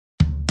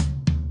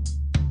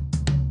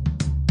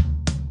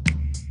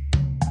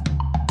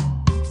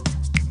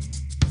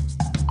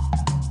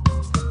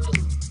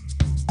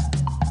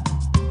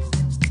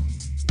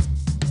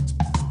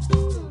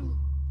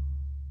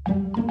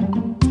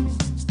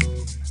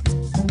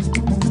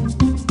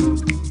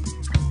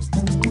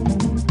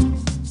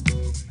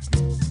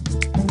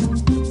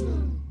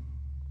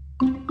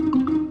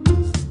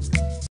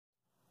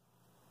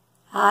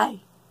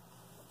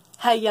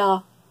Hey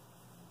y'all,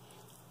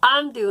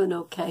 I'm doing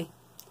okay.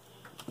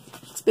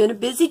 It's been a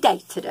busy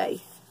day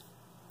today.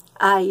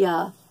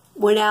 I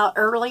went out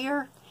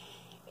earlier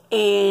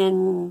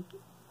and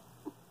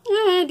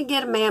I had to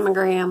get a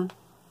mammogram.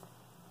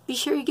 Be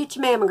sure you get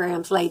your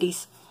mammograms,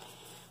 ladies.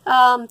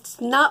 It's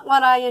not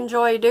what I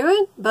enjoy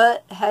doing,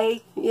 but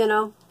hey, you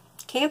know,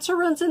 cancer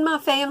runs in my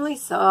family,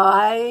 so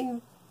I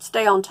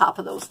stay on top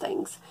of those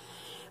things.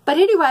 But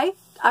anyway,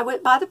 I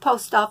went by the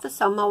post office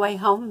on my way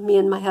home, me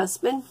and my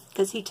husband,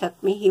 because he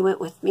took me, he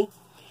went with me.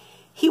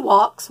 He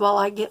walks while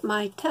I get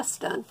my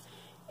test done.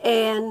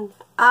 And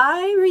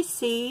I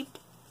received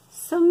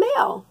some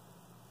mail.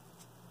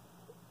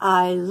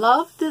 I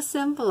love this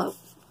envelope.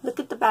 Look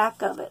at the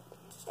back of it.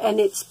 And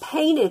it's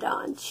painted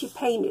on. She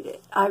painted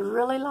it. I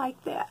really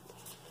like that.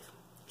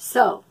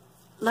 So,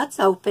 let's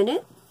open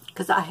it,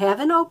 because I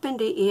haven't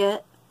opened it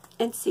yet,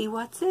 and see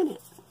what's in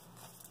it.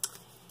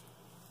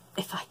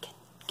 If I can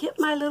get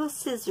my little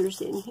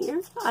scissors in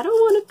here. I don't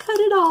want to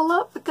cut it all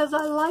up because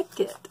I like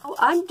it. Oh,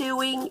 I'm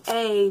doing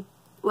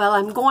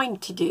I'm going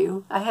to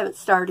do, I haven't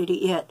started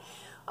it yet,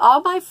 all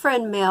my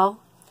friend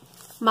mail,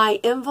 my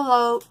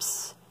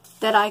envelopes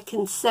that I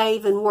can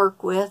save and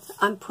work with,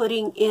 I'm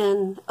putting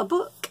in a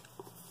book.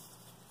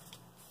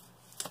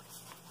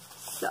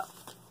 So,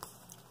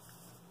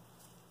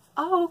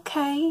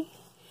 okay,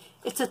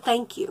 it's a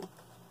thank you.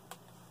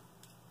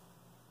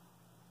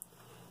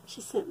 She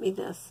sent me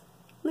this.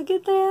 Look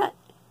at that.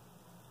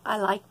 I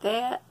like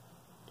that.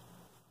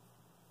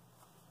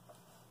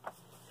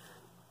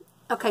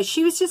 Okay,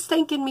 she was just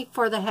thanking me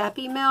for the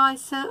happy mail I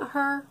sent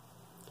her.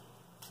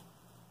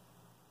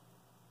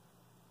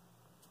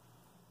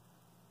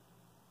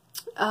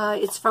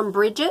 It's from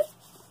Bridget.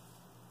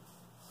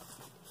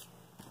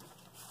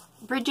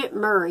 Bridget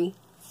Murray.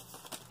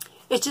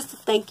 It's just a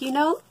thank you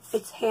note.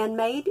 It's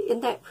handmade.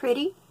 Isn't that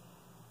pretty?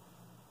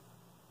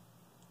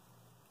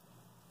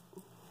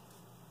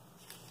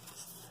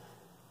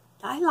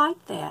 I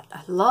like that.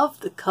 I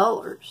love the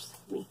colors.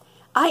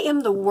 I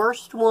am the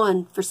worst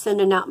one for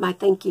sending out my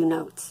thank you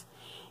notes.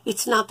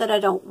 It's not that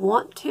I don't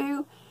want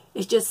to.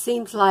 It just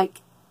seems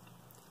like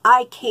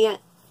I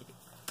can't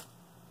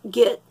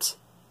get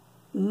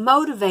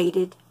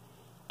motivated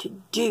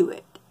to do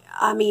it.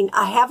 I mean,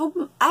 I have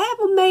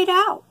them made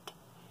out.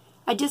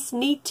 I just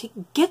need to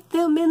get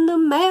them in the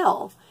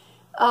mail.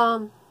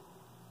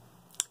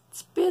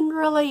 It's been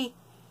really,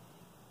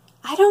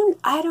 I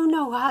don't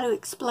know how to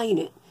explain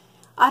it.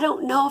 I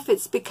don't know if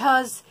it's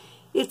because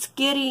it's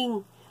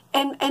getting,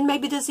 and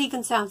maybe this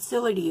even sounds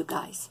silly to you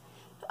guys.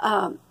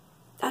 I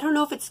don't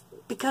know if it's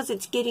because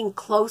it's getting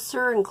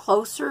closer and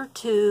closer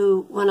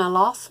to when I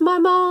lost my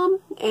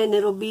mom, and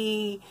it'll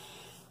be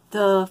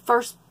the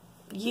first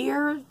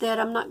year that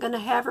I'm not going to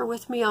have her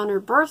with me on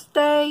her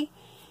birthday,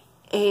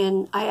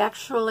 and I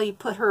actually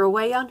put her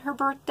away on her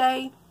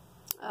birthday.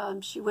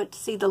 She went to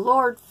see the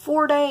Lord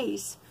 4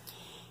 days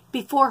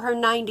before her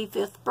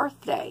 95th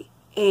birthday,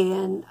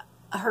 and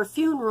her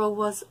funeral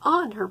was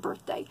on her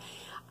birthday.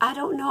 I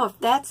don't know if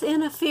that's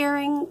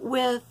interfering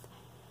with,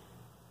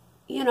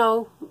 you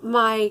know,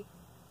 my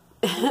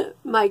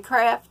my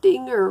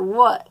crafting or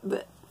what,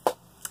 but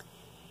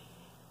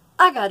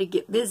I got to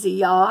get busy,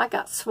 y'all. I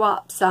got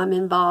swaps I'm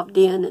involved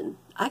in, and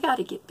I got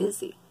to get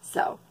busy.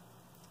 So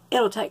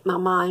it'll take my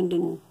mind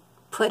and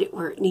put it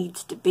where it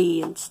needs to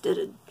be instead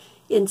of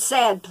in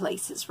sad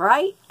places,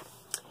 right?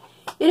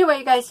 Anyway,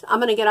 you guys, I'm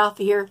going to get off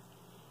of here.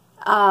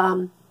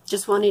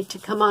 Just wanted to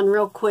come on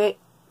real quick,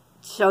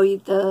 show you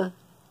the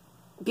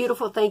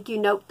beautiful thank you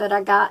note that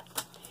I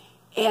got.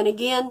 And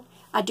again,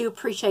 I do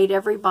appreciate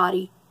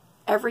everybody,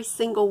 every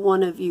single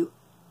one of you,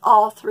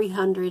 all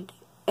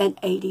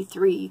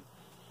 383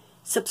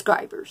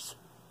 subscribers.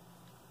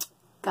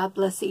 God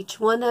bless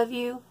each one of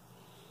you.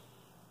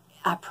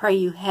 I pray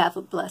you have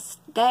a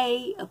blessed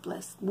day, a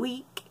blessed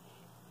week,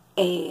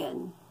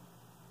 and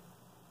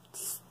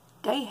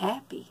stay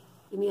happy.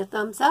 Give me a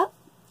thumbs up.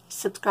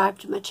 Subscribe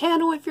to my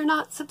channel if you're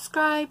not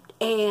subscribed,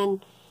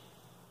 and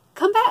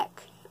come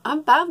back.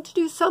 I'm bound to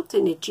do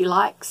something that you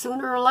like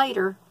sooner or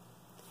later.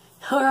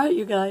 All right,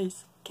 you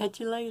guys. Catch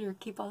you later.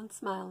 Keep on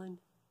smiling.